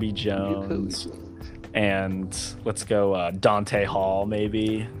 Jacoby Jones, and let's go Dante Hall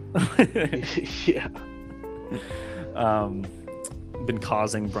maybe. Yeah. Been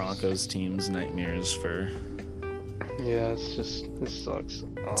causing Broncos teams nightmares for. Yeah, it sucks.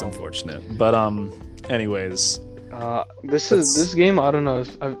 It's unfortunate, but anyways, This game, I don't know.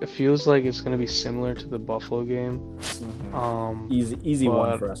 It feels like it's gonna be similar to the Buffalo game. easy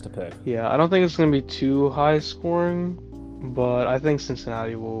one but- for us to pick. Yeah, I don't think it's gonna be too high scoring, but I think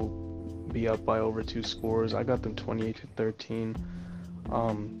Cincinnati will be up by over 2 scores. I got them 28-13.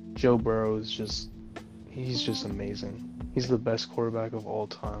 Joe Burrow is he's just amazing. He's the best quarterback of all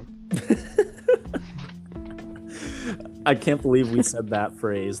time. I can't believe we said that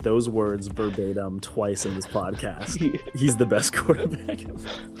phrase, those words verbatim twice in this podcast. He's the best quarterback.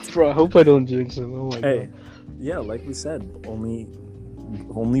 Bro, I hope I don't jinx him. Oh my Hey, god. yeah, like we said, only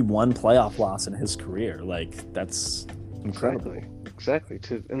one playoff loss in his career. Like that's incredible. Exactly.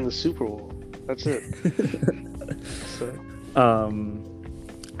 In the Super Bowl. That's it. So,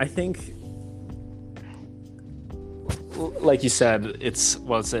 I think, like you said, it's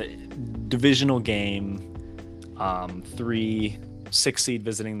a divisional game. 6 seed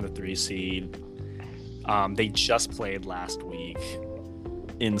visiting the 3 seed. They just played last week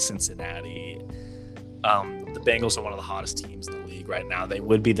in Cincinnati. The Bengals are one of the hottest teams in the league right now. They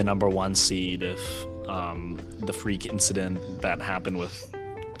would be the number 1 seed if the freak incident that happened with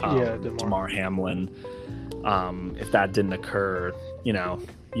Damar Hamlin, if that didn't occur,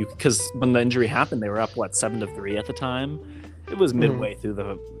 because when the injury happened, they were up 7-3 at the time. It was midway through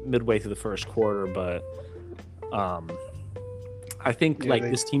the first quarter, but I think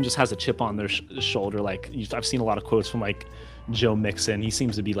this team just has a chip on their shoulder. I've seen a lot of quotes from Joe Mixon. He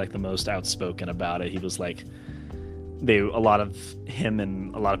seems to be the most outspoken about it. He was a lot of him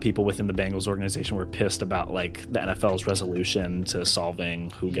and a lot of people within the Bengals organization were pissed about the NFL's resolution to solving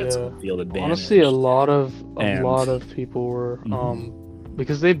who gets the field advantage. Honestly, a lot of people were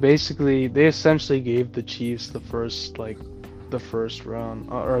because they essentially gave the Chiefs the first round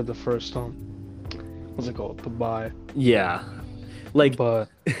or the first what's it called, the bye. Yeah, but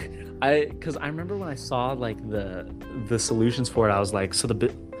because I remember when I saw the solutions for it, I was like,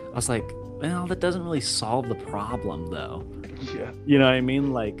 well, that doesn't really solve the problem though. Yeah, you know what I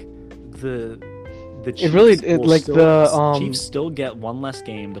mean? The Chiefs Chiefs still get one less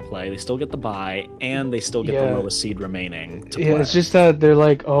game to play. They still get the bye, and they still get the lowest seed remaining to play. It's just that they're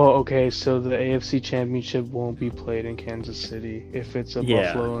okay, so the AFC Championship won't be played in Kansas City if it's a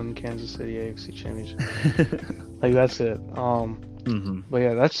Buffalo and Kansas City AFC Championship. That's it. But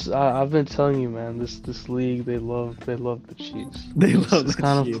yeah, that's I've been telling you, man. This league, they love the Chiefs. It's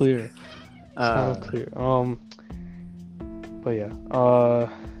kind of clear. It's kind of clear. But yeah.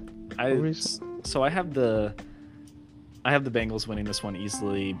 So I have the Bengals winning this one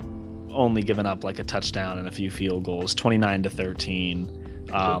easily, only giving up a touchdown and a few field goals,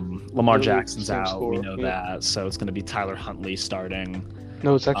 29-13. Lamar Jackson's out, we know that, so it's going to be Tyler Huntley starting.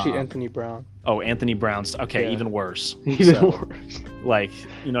 No, it's actually Anthony Brown. Oh, Anthony Brown's okay, yeah. Even worse. Worse.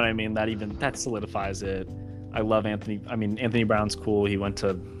 You know what I mean? That solidifies it. I love Anthony. I mean, Anthony Brown's cool. He went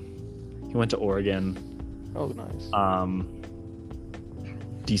to Oregon. Oh, nice.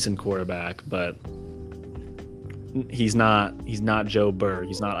 Decent quarterback, but he's not Joe Burr.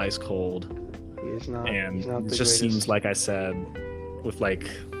 He's not ice cold. He's not. And he's not it just seems like I said with I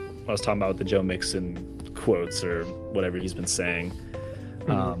was talking about with the Joe Mixon quotes or whatever he's been saying.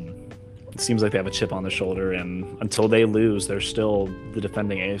 It seems like they have a chip on their shoulder, and until they lose, they're still the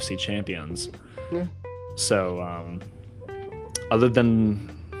defending AFC champions. Yeah. So, other than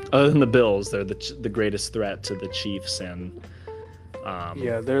the Bills, they're the greatest threat to the Chiefs and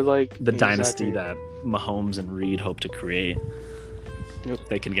Yeah, they're like the dynasty exactly. that Mahomes and Reed hope to create. Yep.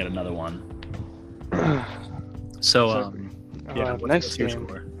 They can get another one. So, Exactly. yeah, Next what's your game.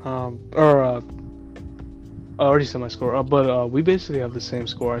 score? I already said my score. But we basically have the same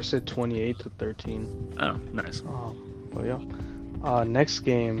score. I said 28-13. Oh, nice. But yeah. Next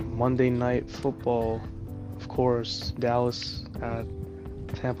game, Monday Night Football. Of course, Dallas at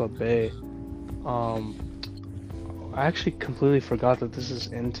Tampa Bay. I actually completely forgot that this is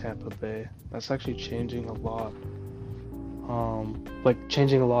in Tampa Bay. That's actually changing a lot. Like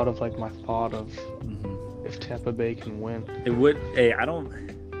changing a lot of like my thought of if Tampa Bay can win. It would. Hey, I don't.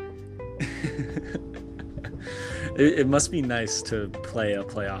 It must be nice to play a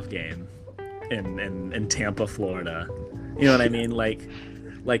playoff game in Tampa, Florida. You know what I mean? Like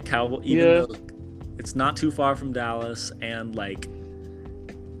Cowboy. Even Yeah. though it's not too far from Dallas, and like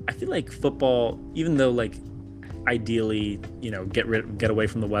I feel like football, even though like ideally, get away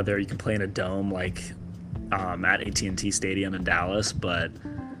from the weather, you can play in a dome like at AT&T Stadium in Dallas, but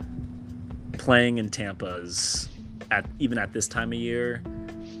playing in Tampa's even at this time of year,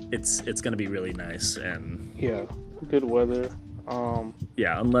 it's going to be really nice. And Yeah, good weather.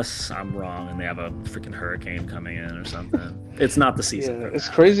 yeah, unless I'm wrong and they have a freaking hurricane coming in or something. It's not the season. Yeah, for it's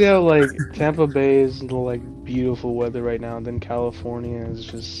that. crazy how like Tampa Bay is like beautiful weather right now, and then California is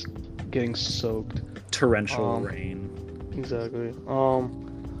just getting soaked. Torrential rain. Exactly.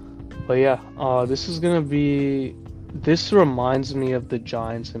 But yeah, this reminds me of the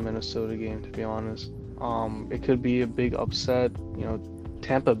Giants and Minnesota game, to be honest. It could be a big upset,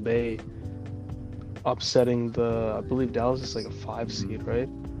 Tampa Bay upsetting I believe Dallas is like a 5 seed, right?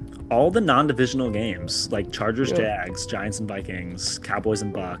 All the non-divisional games, like Chargers, Yeah. Jags, Giants and Vikings, Cowboys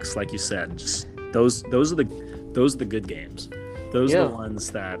and Bucks, like you said, just those are the good games. Those are Yeah. the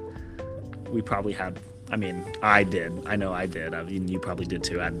ones that we probably had. I mean, I did. I know I did. I mean, you probably did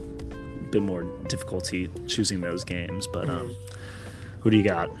too. I had a bit more difficulty choosing those games, but who do you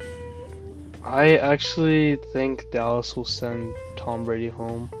got? I actually think Dallas will send Tom Brady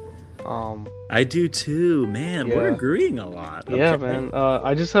home. I do too, man. We're Yeah. agreeing a lot. Yeah, Okay. man.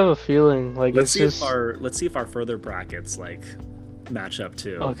 I just have a feeling like Let's it's see just let's see if our further brackets like match up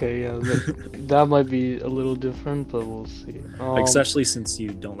too. okay. Yeah, that might be a little different, but we'll see. Like, especially since you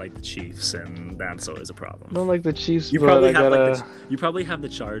don't like the Chiefs, and that's always a I problem. don't like the Chiefs, You but probably I have gotta. you probably have the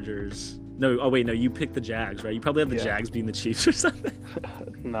Chargers. No, oh wait, no, you picked the Jags, right? You probably have the Yeah. Jags being the Chiefs or something.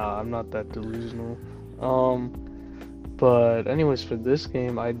 Nah, I'm not that delusional. But anyways, for this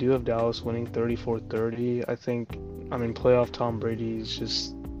game, I do have Dallas winning 34-30. I mean, playoff Tom Brady is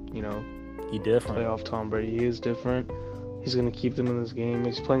just, He different. playoff Tom Brady. He is different. He's gonna keep them in this game.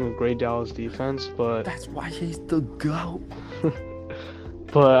 He's playing a great Dallas defense, but That's why he's the GOAT.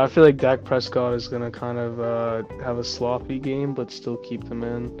 I feel like Dak Prescott is gonna kind of have a sloppy game, but still keep them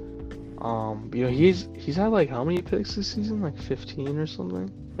in. He's had like how many picks this season? Like 15 or something?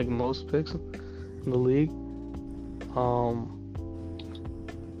 Like most picks in the league.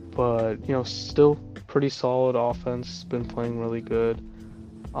 But still pretty solid offense. Been playing really good.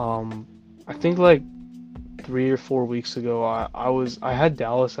 I think like 3 or 4 weeks ago, I had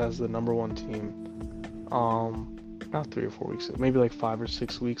Dallas as the number one team. Not 3 or 4 weeks ago, maybe like 5 or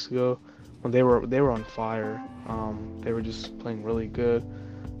 6 weeks ago, when they were on fire. They were just playing really good.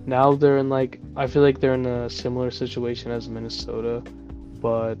 Now they're in I feel like they're in a similar situation as Minnesota,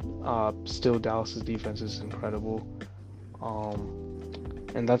 but still Dallas's defense is incredible.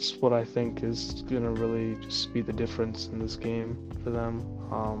 And that's what I think is gonna really just be the difference in this game for them.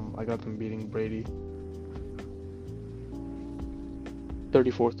 I got them beating Brady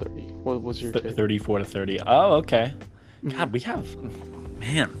 34-30. What was your take? 34-30. Oh, okay. Mhm. God,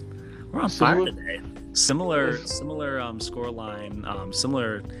 man, we're on Similar- fire today. Similar score line,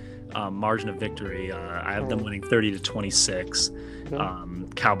 similar margin of victory. I have them Oh. winning 30-26. Yeah.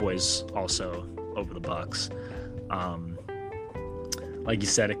 Cowboys also over the Bucks. Like you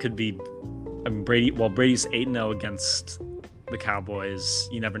said, it could be. I mean, Brady's 8-0 against the Cowboys.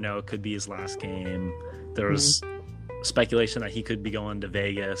 You never know; it could be his last game. There was speculation that he could be going to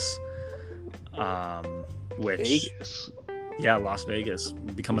Vegas, which Vegas. yeah, Las Vegas,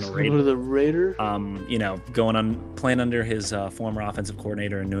 becoming a Go Raider. to the Raider. Playing under his former offensive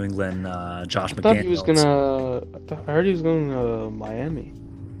coordinator in New England, Josh I thought he McDaniels. was I heard he was going to Miami.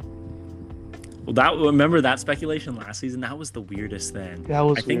 Well, remember that speculation last season? That was the weirdest thing. That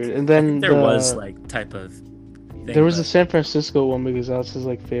was I think, weird. And I then think there was like type of There thing, was a but San Francisco one because that's his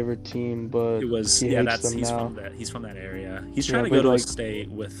like favorite team, but it was he yeah. hates That's them now. he's from that area. He's trying Yeah, to go but to a like state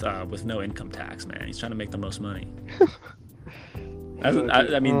with no income tax, man. He's trying to make the most money.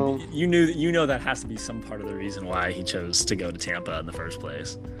 exactly. I mean, you know that has to be some part of the reason why he chose to go to Tampa in the first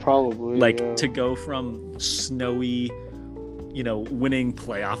place. Probably, Like yeah. to go from snowy, winning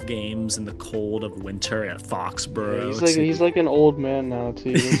playoff games in the cold of winter at Yeah, Foxborough he's to like an old man now too.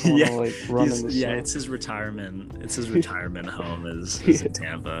 He doesn't want yeah, to like run in the snow. it's his retirement. It's his retirement home is Yeah. in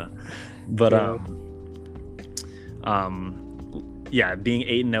Tampa. But Yeah. yeah, being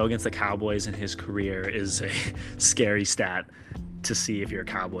 8-0 against the Cowboys in his career is a scary stat to see if you're a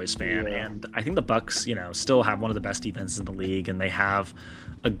Cowboys fan. Yeah. And I think the Bucks, still have one of the best defenses in the league, and they have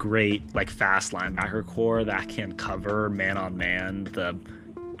a great like fast linebacker core that can cover man on man the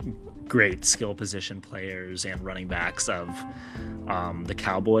great skill position players and running backs of the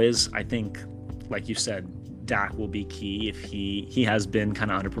Cowboys. I think, like you said, Dak will be key. If he has been kind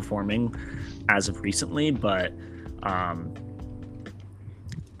of underperforming as of recently, but I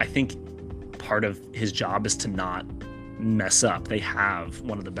think part of his job is to not mess up. They have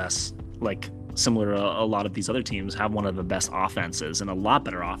one of the best, like similar to a lot of these other teams, have one of the best offenses and a lot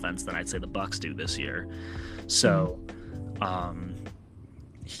better offense than I'd say the Bucks do this year. So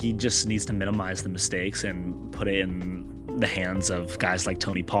he just needs to minimize the mistakes and put it in the hands of guys like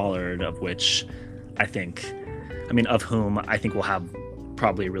Tony Pollard, of whom I think will have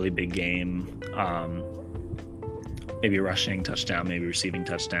probably a really big game. Maybe rushing touchdown, maybe receiving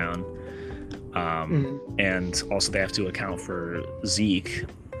touchdown. And also they have to account for Zeke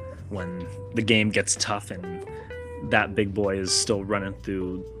when the game gets tough and that big boy is still running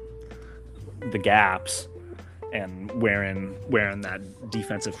through the gaps and wearing that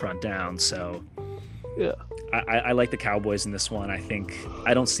defensive front down. So Yeah. I like the Cowboys in this one. I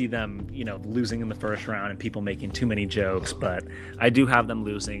don't see them, losing in the first round and people making too many jokes, but I do have them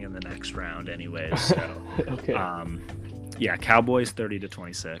losing in the next round anyways. So Okay. yeah, Cowboys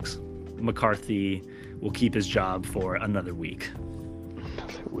 30-26. McCarthy will keep his job for another week.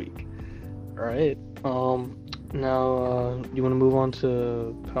 Another week. All right. Now, you want to move on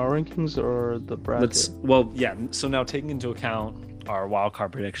to power rankings or the bracket? So now taking into account our wild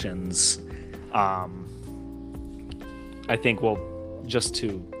card predictions, I think just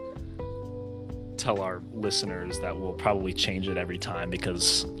to tell our listeners that we'll probably change it every time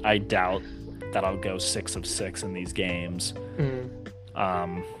because I doubt that I'll go 6 of 6 in these games.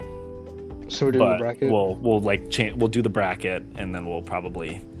 So we're doing the bracket. We'll do the bracket and then we'll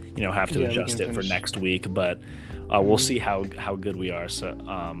probably have to adjust it for next week. But we'll see how good we are. So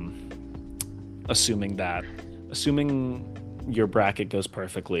assuming your bracket goes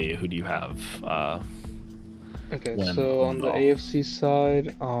perfectly, who do you have? Okay, so on the AFC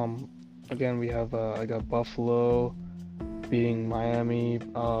side, again we have I got Buffalo beating Miami,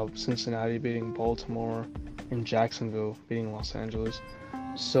 Cincinnati beating Baltimore, and Jacksonville beating Los Angeles.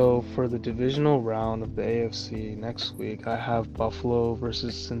 So for the divisional round of the AFC next week, I have Buffalo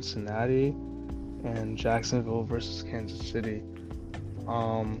versus Cincinnati and Jacksonville versus Kansas City.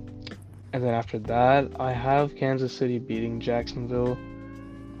 And then after that, I have Kansas City beating Jacksonville.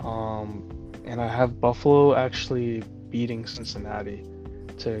 And I have Buffalo actually beating Cincinnati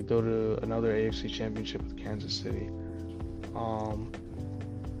to go to another AFC championship with Kansas City.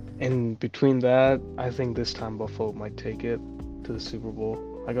 And between that, I think this time Buffalo might take it to the Super Bowl.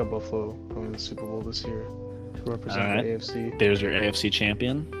 I got Buffalo going to the Super Bowl this year to represent the AFC. There's your AFC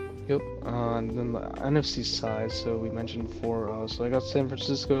champion. Yep. And then the NFC side, so we mentioned before, so I got San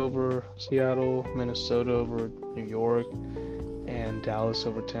Francisco over Seattle, Minnesota over New York, and Dallas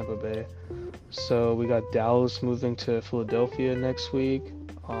over Tampa Bay. So we got Dallas moving to Philadelphia next week,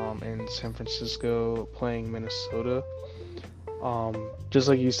 and San Francisco playing Minnesota. Just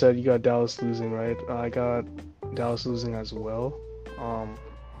like you said, you got Dallas losing, right? I got Dallas losing as well,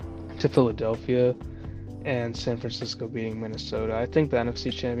 to Philadelphia, and San Francisco beating Minnesota. I think the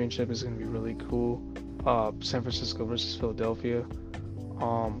NFC Championship is going to be really cool. San Francisco versus Philadelphia.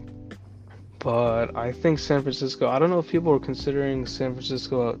 But I think San Francisco, I don't know if people are considering San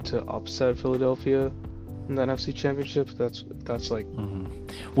Francisco to upset Philadelphia in the NFC Championship. That's like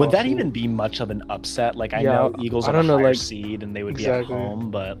Would that even be much of an upset? Like I know Eagles are a higher seed and they would be at home,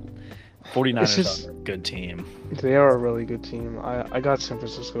 but 49ers are a good team. They are a really good team. I got San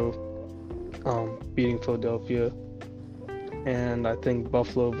Francisco beating Philadelphia, and I think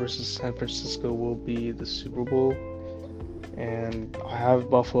Buffalo versus San Francisco will be the Super Bowl, and I have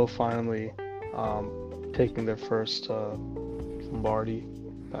Buffalo finally taking their first Lombardi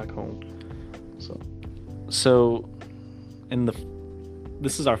back home. So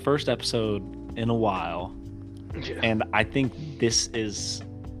this is our first episode in a while Yeah. And I think this is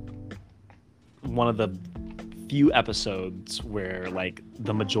one of the few episodes where like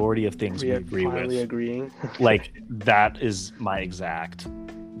the majority of things we We are agree finally with. agreeing. Like that is my exact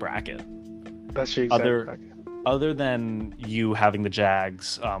bracket. That's your exact Other bracket. other than you having the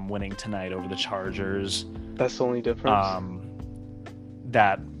Jags winning tonight over the Chargers, That's the only difference. um,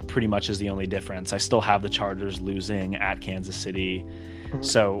 that pretty much is the only difference. I still have the Chargers losing at Kansas City. Mhm.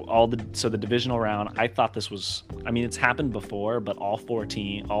 So the divisional round, I thought this was, I mean, it's happened before, but all four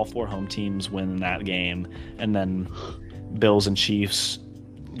home teams win that game, and then Bills and Chiefs,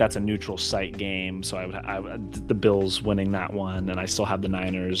 that's a neutral site game, so the Bills winning that one, and I still have the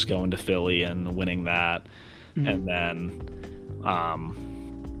Niners going to Philly and winning that, and then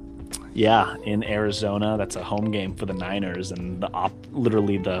yeah, in Arizona, that's a home game for the Niners, and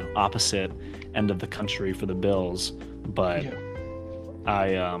literally the opposite end of the country for the Bills. But Yeah.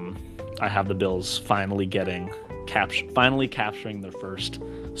 I have the Bills finally capturing their first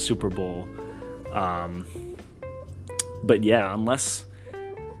Super Bowl. But yeah, unless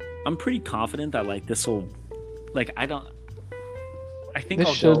I'm pretty confident that like this will, like I think This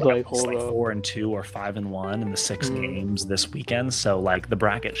I'll should, go like, at least, hold like up. 4-2 or 5-1 in the 6 games this weekend. So like the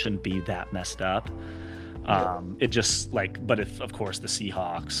bracket shouldn't be that messed up. It just like, but if of course the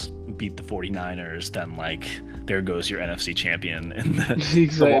Seahawks beat the 49ers, then like there goes your NFC champion in the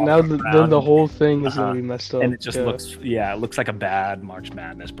Exactly. wild Now card then round. the whole thing is Uh-huh. gonna be messed up. And it just Yeah. it looks like a bad March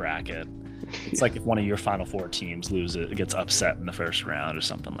Madness bracket. It's like if one of your Final Four teams gets upset in the first round or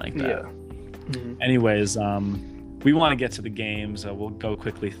something like that. Yeah. Mhm. Anyways, we want to get to the games. We'll go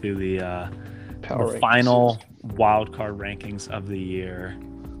quickly through the Power final rankings. wild card rankings of the year.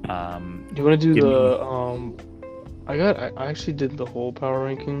 You want to do give the I actually did the whole power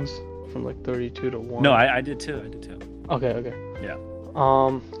rankings from like 32 to 1. No, I did too. Okay. Yeah.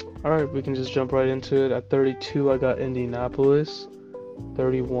 All right, we can just jump right into it. At 32, I got Indianapolis.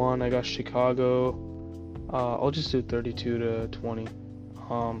 31, I got Chicago. I'll just do 32 to 20.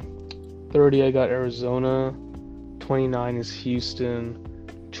 30, I got Arizona. 29 is Houston.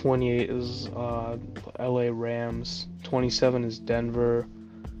 28 is LA Rams. 27 is Denver.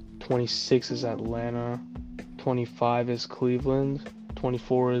 26 is Atlanta. 25 is Cleveland.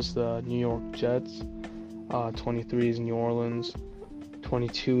 24 is the New York Jets. 23 is New Orleans.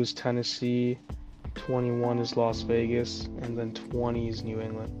 22 is Tennessee. 21 is Las Vegas, and then 20 is New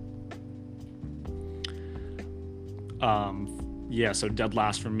England. Yeah, so dead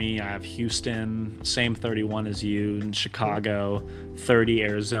last for me, I have Houston, same 31 as you, in Chicago, 30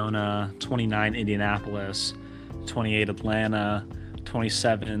 Arizona, 29 Indianapolis, 28 Atlanta,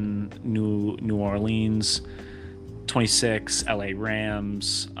 27 New Orleans, 26 LA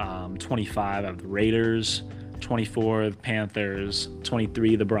Rams, 25 I have the Raiders, 24 the Panthers,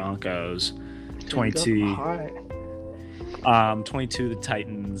 23 the Broncos, 22 22 the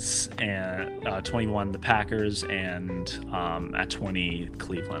Titans, and 21 the Packers, and at 20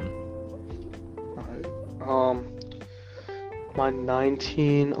 Cleveland. Alright. My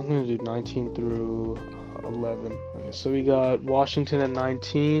 19, I'm gonna do 19 through 11. Okay, so we got Washington at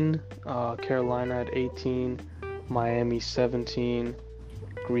 19, Carolina at 18, Miami 17,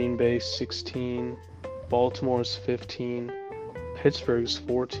 Green Bay 16, Baltimore's 15, Pittsburgh's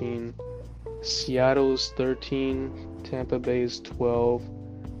 14, Seattle's 13, Tampa Bay's 12,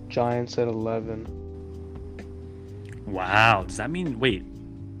 Giants at 11. Wow, does that mean, wait,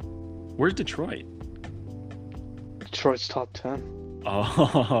 where's Detroit? Detroit's top 10.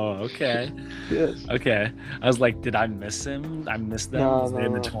 Oh, okay. Yes. Okay. I was like, did I miss him? I missed them. No, Was they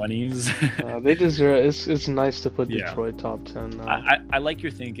in the no. 20s? They deserve. It's nice to put Yeah. Detroit top 10 now. I like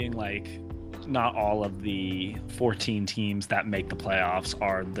your thinking, like, not all of the 14 teams that make the playoffs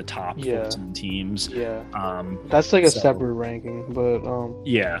are the top Yeah. 14 teams. Yeah, Um, that's like a so- separate ranking, but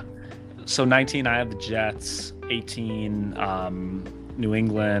Yeah. So 19, I have the Jets. 18, New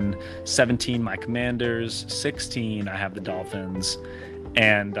England. 17, my Commanders. 16, I have the Dolphins.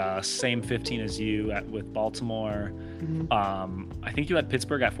 And same 15 as you with Baltimore. I think you had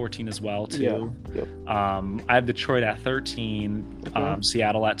Pittsburgh at 14 as well, too. Yep. I have Detroit at 13, Okay.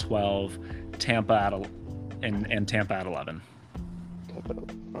 Seattle at 12, Tampa and Tampa at 11.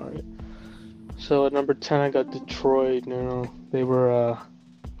 All right. So at number 10, I got Detroit. You know, they were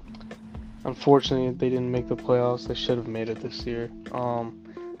unfortunately they didn't make the playoffs. They should have made it this year.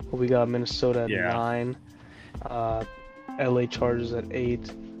 But we got Minnesota at Yeah. 9, LA Chargers at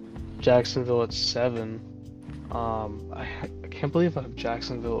 8, Jacksonville at 7. I can't believe I have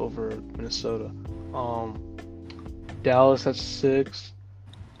Jacksonville over Minnesota. Dallas at 6,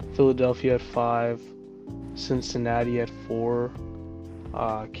 Philadelphia at 5, Cincinnati at 4,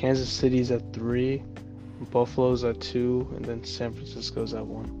 Kansas City's at 3, Buffalo's at 2, and then San Francisco's at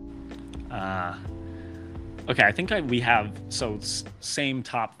 1. Uh, okay, I think we have same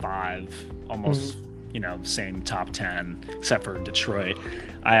top five, almost same top 10, except for Detroit.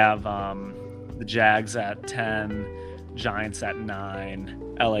 I have the Jags at 10, Giants at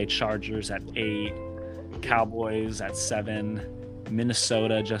 9, LA Chargers at 8, Cowboys at 7,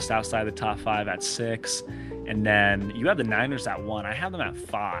 Minnesota just outside the top 5 at 6, and then you have the Niners at 1. I have them at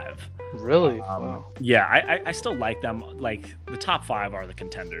 5. Really? Wow. Yeah, I still like them. Like the top 5 are the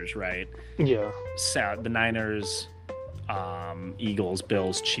contenders, right? Yeah. So the Niners, Eagles,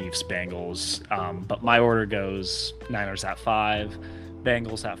 Bills, Chiefs, Bengals. But my order goes Niners at 5,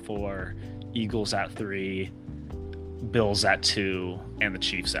 Bengals at 4, Eagles at 3, Bills at 2, and the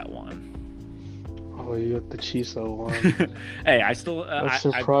Chiefs at 1. Oh, you got the Chiefs at 1. Hey, I still That's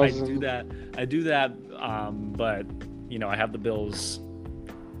I surprising. do that. But I have the Bills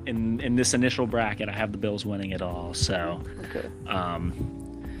in this initial bracket. I have the Bills winning it all. So, Okay.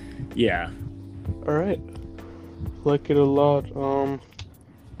 Yeah. All right. Like it a lot.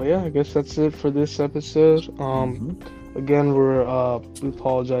 But yeah, I guess that's it for this episode. Again, we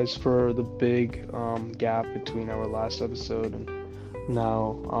apologize for the big gap between our last episode and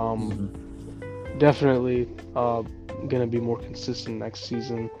now. Definitely gonna be more consistent next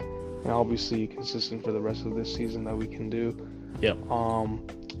season, and obviously consistent for the rest of this season that we can do. Yep.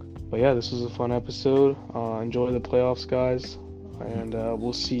 But yeah, this was a fun episode. Enjoy the playoffs, guys, and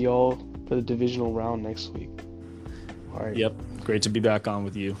we'll see y'all for the divisional round next week. All right. Yep. Great to be back on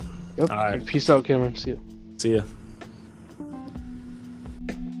with you. Yep. All right. Peace out, Cameron. See ya. See ya.